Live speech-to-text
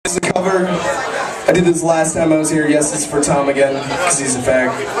I did this last time I was here. Yes, it's for Tom again, because he's a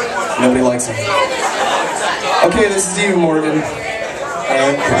fag. Nobody likes him. Okay, this is you, Morgan.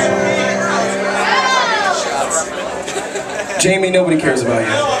 And Jamie, nobody cares about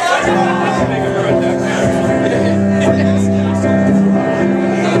you.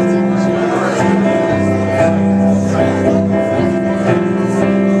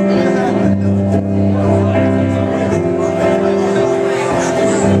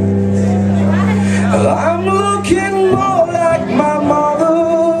 I'm looking more like my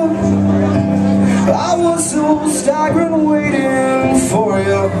mother. I was so staggering waiting for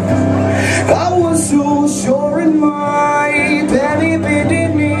you. I was so sure in my belly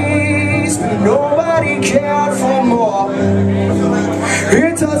bending knees, but nobody cared for more.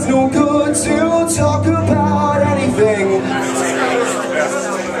 It does no good to talk about anything.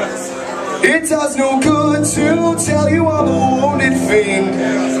 It does no good to tell you I'm a wounded fiend.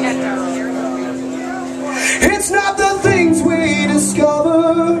 It's not the things we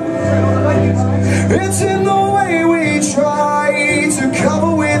discover, it's in the way we try to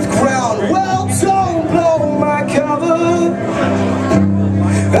cover with crown. Well, don't blow my cover.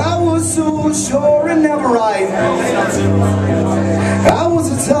 I was so sure and never right. I was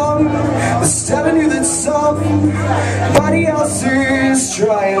a tongue that's telling you that somebody else is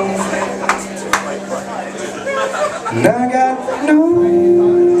trying. And I got no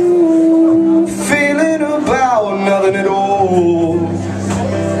feeling about nothing at all.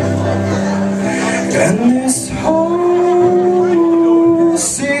 And this whole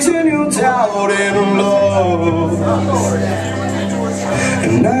season you doubt in love.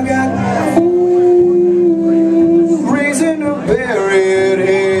 And I got reason to bury it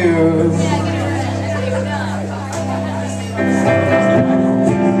here.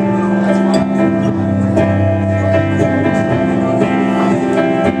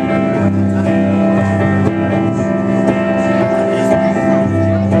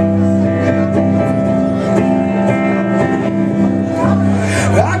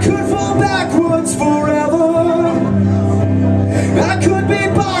 I could fall backwards forever. I could be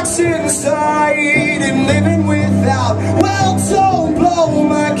boxed inside and living without. Well, don't blow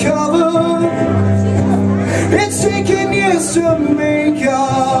my cover. It's taken years to make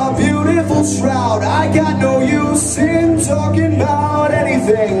a beautiful shroud. I got no use in talking about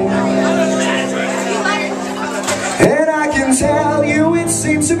anything. And I can tell you it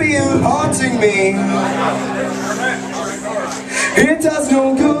seems to be haunting me. It does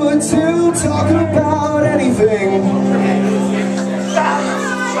no good to talk about anything.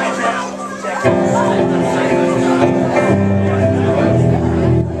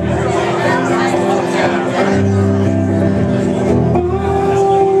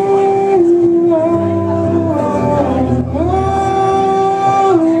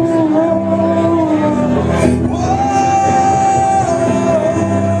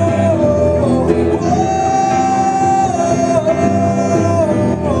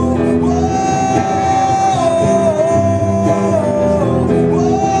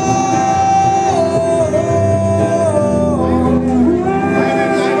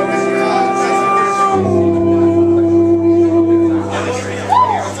 Oh,